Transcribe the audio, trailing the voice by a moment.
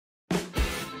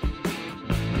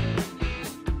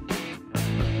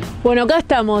Bueno, acá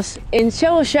estamos en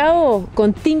LLAO LLAO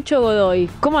con Tincho Godoy.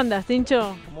 ¿Cómo andás,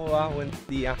 Tincho? ¿Cómo va? Buen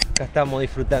día. Acá estamos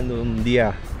disfrutando de un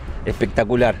día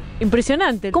espectacular.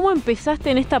 Impresionante. ¿Cómo empezaste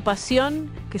en esta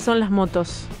pasión que son las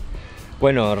motos?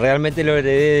 Bueno, realmente lo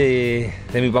heredé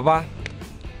de mi papá.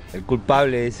 El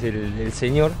culpable es el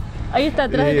señor. Ahí está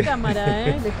atrás de cámara,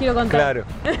 les quiero contar. Claro.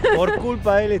 Por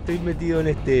culpa de él estoy metido en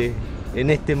este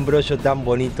embrollo tan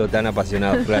bonito, tan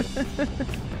apasionado, claro.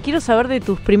 Quiero saber de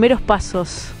tus primeros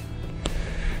pasos.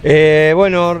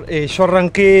 Bueno, yo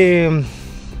arranqué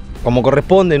como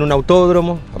corresponde en un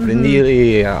autódromo,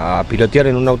 aprendí a pilotear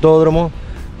en un autódromo,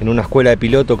 en una escuela de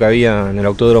piloto que había en el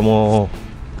autódromo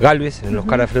Galvez, en los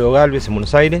Alfredo Galvez, en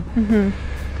Buenos Aires.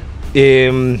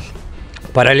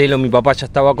 Paralelo mi papá ya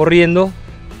estaba corriendo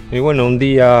y bueno, un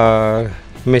día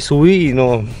me subí y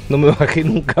no me bajé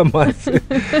nunca más,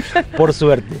 por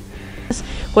suerte.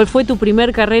 ¿Cuál fue tu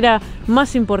primer carrera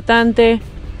más importante?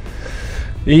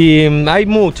 Y hay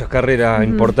muchas carreras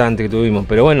importantes que tuvimos,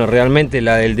 pero bueno, realmente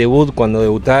la del debut, cuando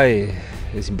debutás,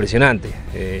 es impresionante.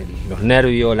 Los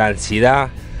nervios, la ansiedad.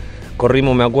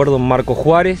 Corrimos, me acuerdo, en Marco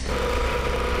Juárez.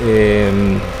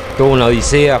 Toda una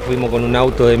odisea, fuimos con un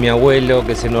auto de mi abuelo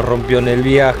que se nos rompió en el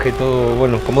viaje, todo,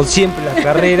 bueno, como siempre las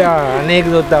carreras,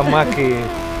 anécdotas más que...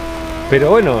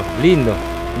 Pero bueno, lindo.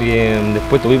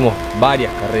 Después tuvimos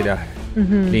varias carreras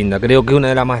lindas. Creo que una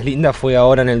de las más lindas fue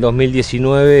ahora en el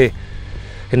 2019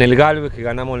 en el Galvez, que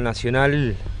ganamos el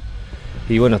Nacional.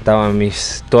 Y bueno, estaban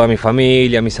toda mi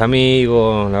familia, mis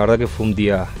amigos. La verdad que fue un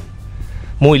día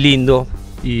muy lindo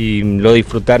y lo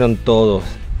disfrutaron todos.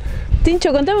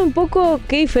 Tincho, contame un poco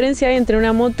qué diferencia hay entre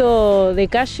una moto de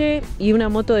calle y una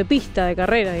moto de pista, de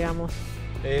carrera, digamos.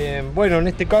 Bueno, en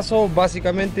este caso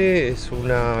básicamente es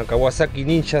una Kawasaki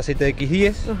Ninja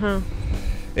ZX10.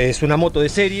 Es una moto de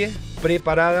serie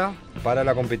preparada para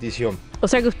la competición. O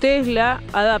sea que ustedes la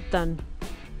adaptan.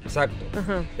 Exacto.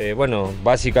 Bueno,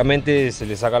 básicamente se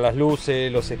le sacan las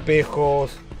luces, los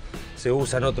espejos, se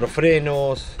usan otros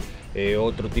frenos,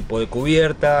 otro tipo de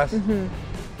cubiertas.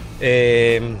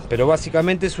 Pero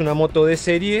básicamente es una moto de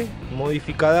serie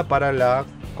modificada para la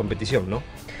competición, ¿no?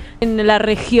 En la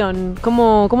región,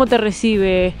 ¿cómo te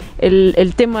recibe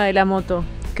el tema de la moto?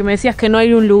 Que me decías que no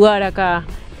hay un lugar acá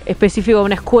específico,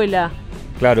 una escuela.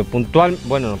 Claro,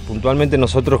 puntualmente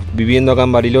nosotros viviendo acá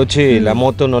en Bariloche, la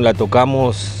moto no la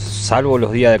tocamos salvo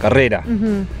los días de carrera.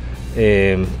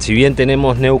 Si bien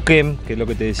tenemos Neuquén, que es lo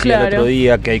que te decía el otro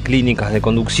día, que hay clínicas de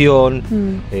conducción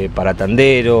para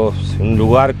tanderos, un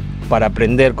lugar para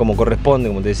aprender como corresponde,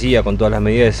 como te decía, con todas las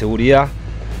medidas de seguridad.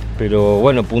 Pero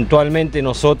bueno, puntualmente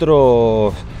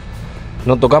nosotros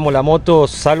no tocamos la moto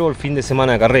salvo el fin de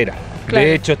semana de carrera. Claro.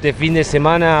 De hecho, este fin de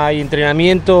semana hay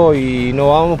entrenamiento y no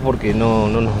vamos porque no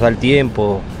nos da el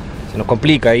tiempo. Se nos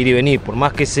complica ir y venir, por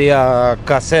más que sea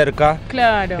acá cerca.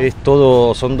 Claro.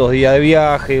 Son 2 días de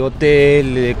viaje,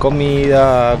 hotel,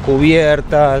 comida,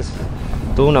 cubiertas,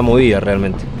 toda una movida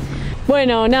realmente.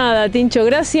 Bueno, nada, Tincho,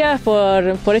 gracias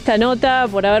por esta nota,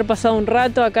 por haber pasado un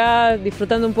rato acá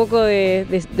disfrutando un poco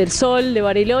del sol, de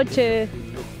Bariloche,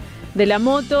 de la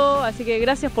moto, así que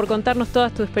gracias por contarnos toda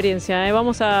tu experiencia.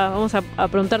 Vamos a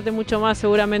preguntarte mucho más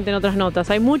seguramente en otras notas.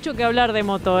 Hay mucho que hablar de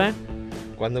moto.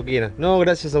 Cuando quieran. No,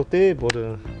 gracias a ustedes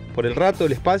por el rato,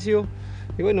 el espacio.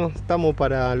 Y bueno, estamos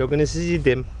para lo que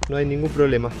necesiten, no hay ningún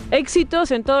problema.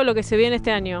 Éxitos en todo lo que se viene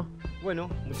este año.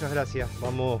 Bueno, muchas gracias.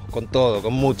 Vamos con todo,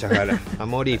 con muchas ganas, a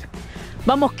morir.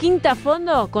 Vamos quinta a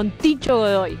fondo con Tincho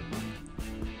Godoy.